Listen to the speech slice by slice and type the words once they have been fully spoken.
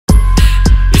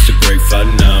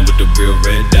5'9" with the real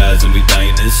red eyes, and we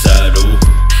dying inside. Oh,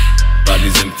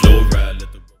 bodies in fluoride.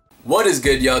 What is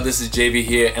good, y'all? This is JV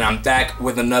here, and I'm back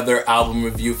with another album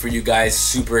review for you guys.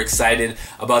 Super excited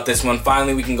about this one.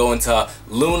 Finally, we can go into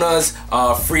Luna's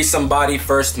Free Somebody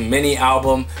first mini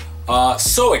album.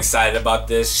 So excited about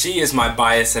this. She is my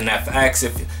bias in FX.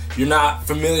 If you're not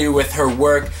familiar with her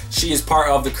work, she is part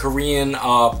of the Korean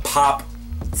pop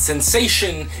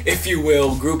sensation, if you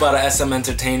will, group out of SM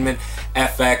Entertainment,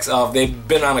 FX. They've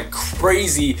been on a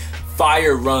crazy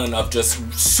fire run of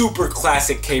just super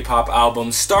classic K-pop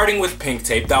albums, starting with Pink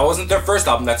Tape. That wasn't their first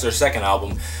album, that's their second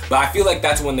album, but I feel like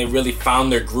that's when they really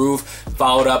found their groove.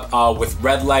 Followed up with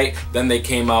Red Light, then they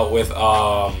came out with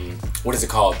what is it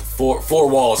called? Four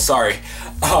Walls, sorry.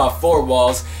 Four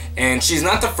Walls. And she's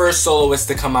not the first soloist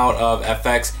to come out of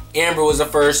FX. Amber was the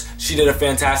first. She did a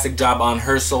fantastic job on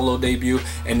her solo debut,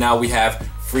 and now we have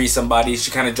Free Somebody.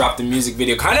 She kind of dropped the music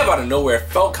video kind of out of nowhere. It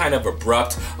felt kind of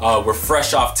abrupt. We're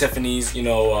fresh off Tiffany's,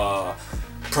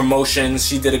 promotions.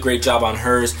 She did a great job on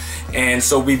hers, and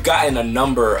so we've gotten a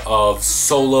number of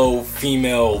solo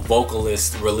female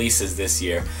vocalist releases this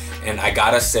year, and I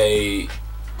gotta say,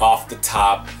 off the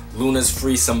top, Luna's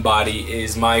Free Somebody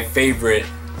is my favorite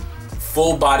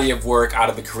full body of work out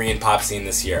of the Korean pop scene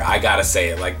this year. I gotta say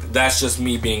it. Like, that's just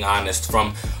me being honest.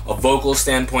 From a vocal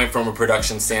standpoint, from a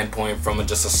production standpoint, from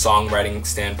just a songwriting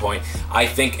standpoint, I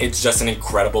think it's just an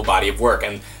incredible body of work.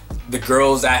 And the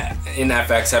girls in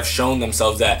FX have shown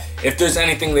themselves that if there's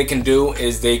anything they can do,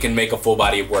 is they can make a full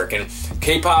body of work. And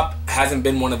K-pop hasn't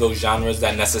been one of those genres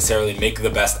that necessarily make the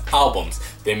best albums.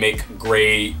 They make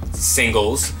great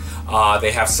singles.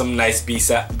 They have some nice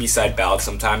B-side ballads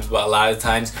sometimes, but a lot of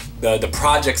times the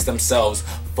projects themselves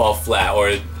fall flat,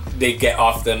 or they get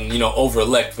often,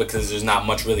 overlooked because there's not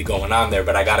much really going on there.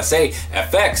 But I gotta say,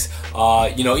 FX,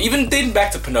 even dating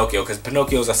back to Pinocchio, because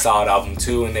Pinocchio's a solid album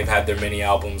too, and they've had their mini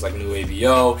albums like New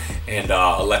ABO and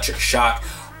Electric Shock.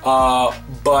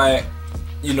 But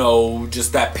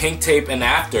just that Pink Tape and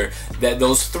After,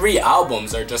 those three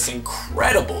albums are just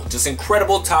incredible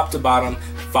top to bottom,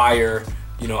 fire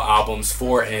albums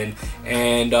for in.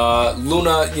 And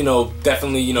Luna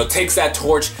definitely takes that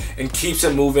torch and keeps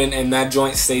it moving, and that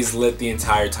joint stays lit the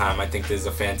entire time. I think this is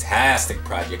a fantastic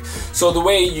project. So the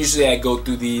way usually I go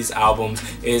through these albums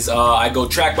is I go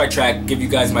track by track, give you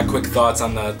guys my quick thoughts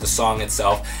on the song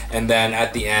itself, and then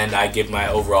at the end I give my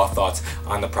overall thoughts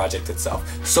on the project itself.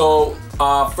 So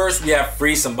first we have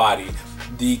Free Somebody,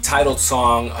 the titled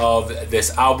song of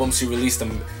this album. She released a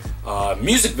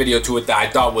music video to it that I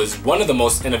thought was one of the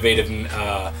most innovative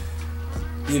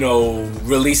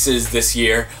releases this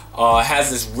year.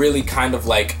 Has this really kind of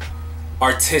like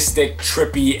artistic,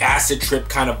 trippy, acid trip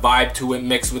kind of vibe to it,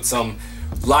 mixed with some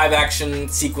live action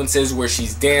sequences where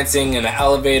she's dancing in an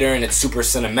elevator, and it's super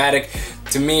cinematic.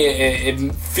 To me,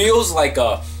 it feels like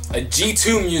a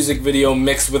G2 music video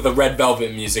mixed with a Red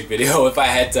Velvet music video, if I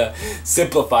had to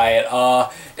simplify it.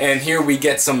 And here we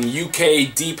get some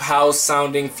UK deep house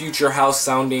sounding, future house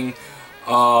sounding,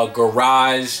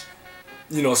 garage,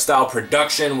 style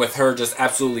production, with her just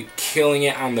absolutely killing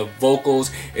it on the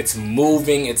vocals. It's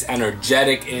moving, it's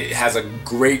energetic, it has a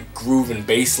great groove and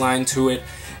bass line to it.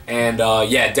 And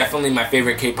yeah, definitely my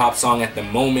favorite K-pop song at the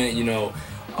moment.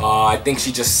 I think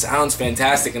she just sounds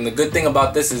fantastic, and the good thing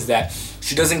about this is that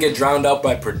she doesn't get drowned out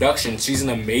by production. She's an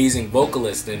amazing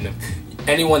vocalist, and if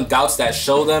anyone doubts that,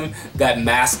 show them that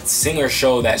Masked Singer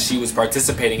show that she was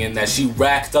participating in, that she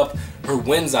racked up her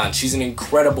wins on. She's an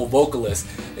incredible vocalist,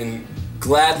 and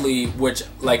gladly, which,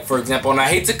 like, for example, and I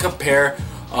hate to compare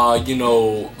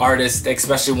artists,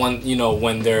 especially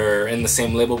when they're in the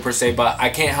same label per se, but I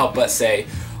can't help but say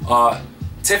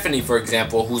Tiffany, for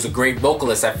example, who's a great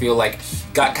vocalist, I feel like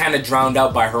got kind of drowned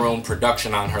out by her own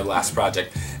production on her last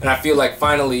project. And I feel like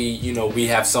finally, we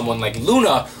have someone like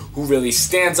Luna who really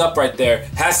stands up right there,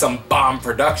 has some bomb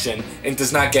production, and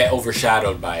does not get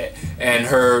overshadowed by it. And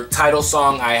her title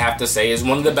song, I have to say, is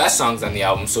one of the best songs on the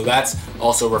album, so that's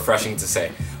also refreshing to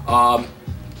say.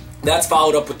 That's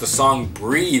followed up with the song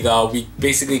Breathe. We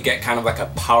basically get kind of like a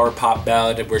power pop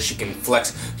ballad where she can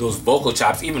flex those vocal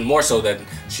chops even more so than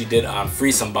she did on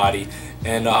Free Somebody.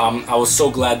 And I was so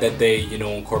glad that they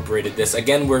incorporated this.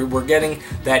 Again, we're getting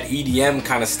that EDM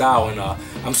kind of style, and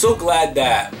I'm so glad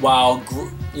that while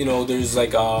there's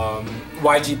like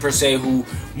YG per se, who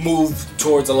moved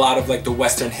towards a lot of like the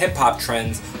Western hip hop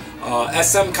trends,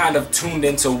 SM kind of tuned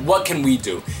into what can we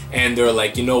do, and they're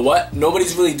like, you know what,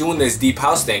 nobody's really doing this deep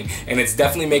house thing, and it's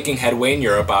definitely making headway in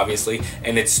Europe, obviously,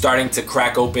 and it's starting to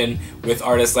crack open with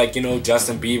artists like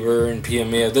Justin Bieber and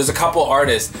PMA. There's a couple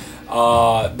artists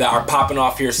that are popping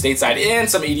off here stateside, and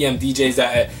some EDM DJs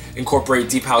that incorporate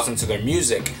deep house into their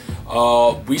music.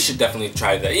 we should definitely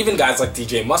try that. Even guys like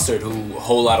DJ Mustard, who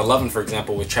Whole Lotta Lovin', for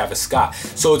example, with Travis Scott.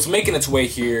 So it's making its way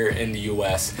here in the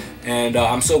US, and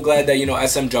I'm so glad that, you know,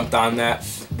 SM jumped on that.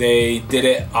 They did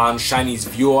it on Shiny's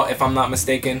View, if I'm not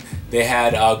mistaken. They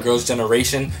had Girls'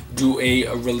 Generation do a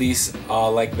release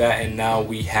like that, and now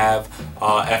we have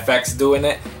FX doing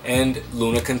it, and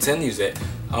Luna continues it.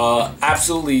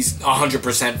 Absolutely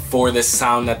 100% for this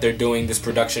sound that they're doing. This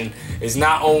production is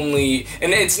not only,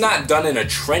 and it's not done in a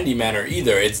trendy manner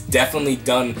either, it's definitely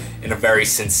done in a very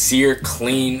sincere,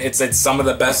 clean, it's some of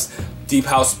the best deep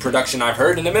house production I've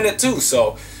heard in a minute too.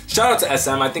 So shout out to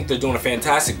SM. I think they're doing a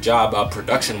fantastic job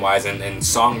production wise and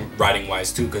songwriting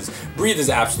wise too, because Breathe is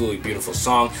an absolutely beautiful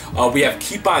song. We have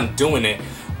Keep On Doing It,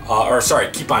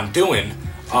 Keep On Doing.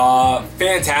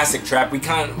 Fantastic track. We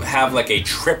kind of have like a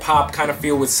trip hop kind of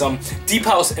feel with some deep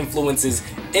house influences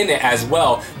in it as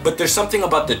well, but there's something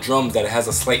about the drums that it has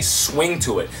a slight swing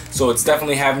to it, so it's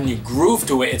definitely having you groove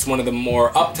to it. It's one of the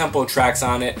more up-tempo tracks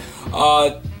on it.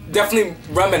 Definitely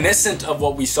reminiscent of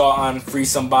what we saw on Free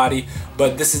Somebody,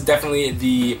 but this is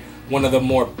definitely one of the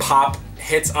more pop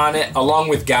hits on it, along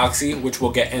with Galaxy, which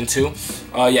we'll get into.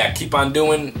 Yeah, Keep On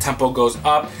Doing, tempo goes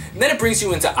up, and then it brings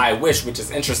you into I Wish, which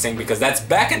is interesting because that's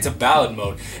back into ballad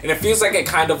mode, and it feels like it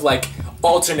kind of like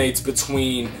alternates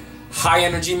between high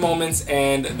energy moments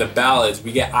and the ballads.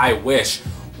 We get I Wish,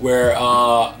 where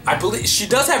I believe she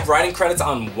does have writing credits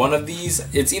on one of these.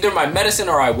 It's either My Medicine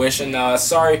or I Wish, and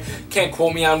sorry, can't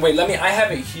quote me on, wait, I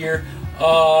have it here.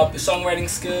 Songwriting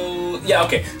skill, yeah,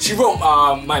 okay, she wrote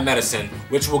My Medicine,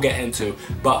 which we'll get into,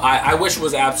 but I Wish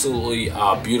was absolutely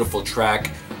a beautiful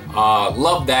track.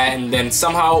 Love that. And then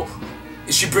somehow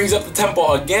she brings up the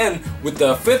tempo again with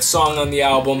the 5th song on the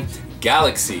album,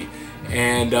 Galaxy,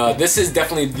 and this is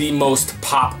definitely the most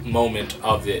pop moment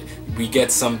of it. We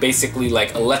get some basically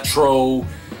like electro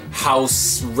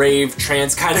house rave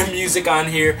trance kind of music on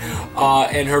here,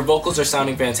 and her vocals are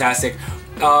sounding fantastic.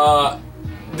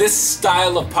 This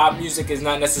style of pop music is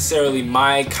not necessarily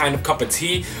my kind of cup of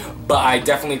tea, but I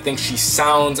definitely think she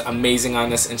sounds amazing on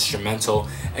this instrumental.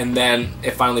 And then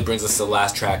it finally brings us to the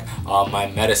last track,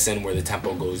 My Medicine, where the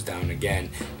tempo goes down again,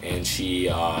 and she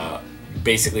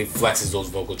basically flexes those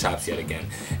vocal chops yet again.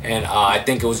 And I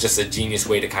think it was just a genius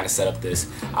way to kind of set up this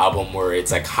album, where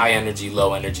it's like high energy,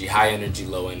 low energy, high energy,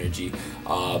 low energy.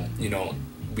 You know,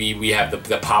 we have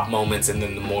the pop moments and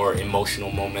then the more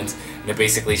emotional moments, and it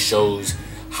basically shows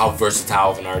how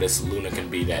versatile of an artist Luna can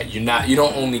be. That you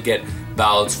don't only get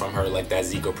ballads from her like that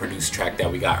Zico produced track that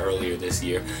we got earlier this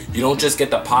year. You don't just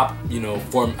get the pop, you know,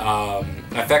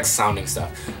 FX sounding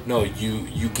stuff. No,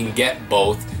 you can get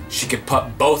both. She could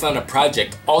put both on a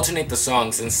project, alternate the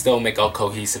songs, and still make a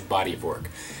cohesive body of work.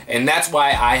 And that's why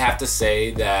I have to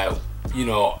say that, you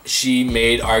know, she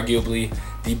made arguably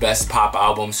the best pop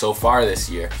album so far this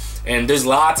year. And there's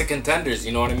lots of contenders,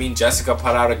 you know what I mean? Jessica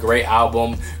put out a great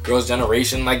album, Girls'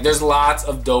 Generation, like there's lots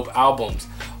of dope albums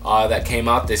that came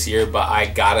out this year, but I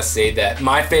gotta say that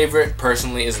my favorite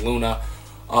personally is Luna.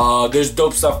 There's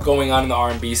dope stuff going on in the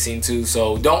R&B scene too,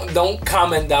 so don't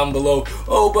comment down below,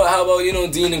 oh, but how about, you know,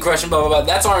 Dean and Crush and blah blah blah.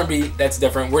 That's R&B, that's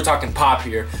different. We're talking pop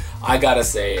here. I gotta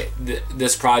say,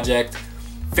 this project,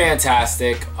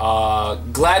 fantastic.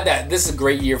 Glad that this is a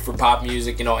great year for pop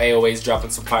music. You know, AOA's dropping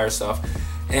some fire stuff,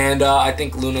 and I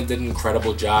think Luna did an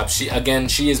incredible job. She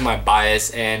is my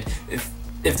bias, and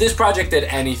if this project did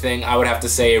anything, I would have to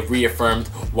say it reaffirmed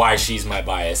why she's my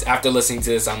bias. After listening to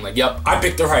this, I'm like, yep, I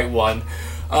picked the right one.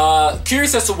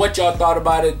 Curious as to what y'all thought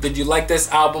about it. Did you like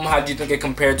this album? How do you think it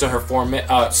compared to her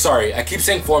 4-minute, sorry, I keep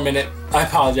saying 4-minute, I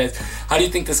apologize. How do you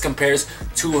think this compares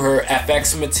to her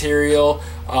FX material?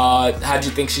 How do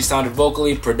you think she sounded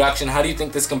vocally, production? How do you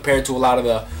think this compared to a lot of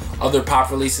the other pop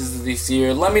releases this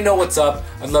year? Let me know what's up.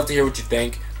 I'd love to hear what you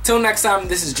think. Till next time,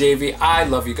 this is JV. I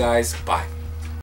love you guys. Bye.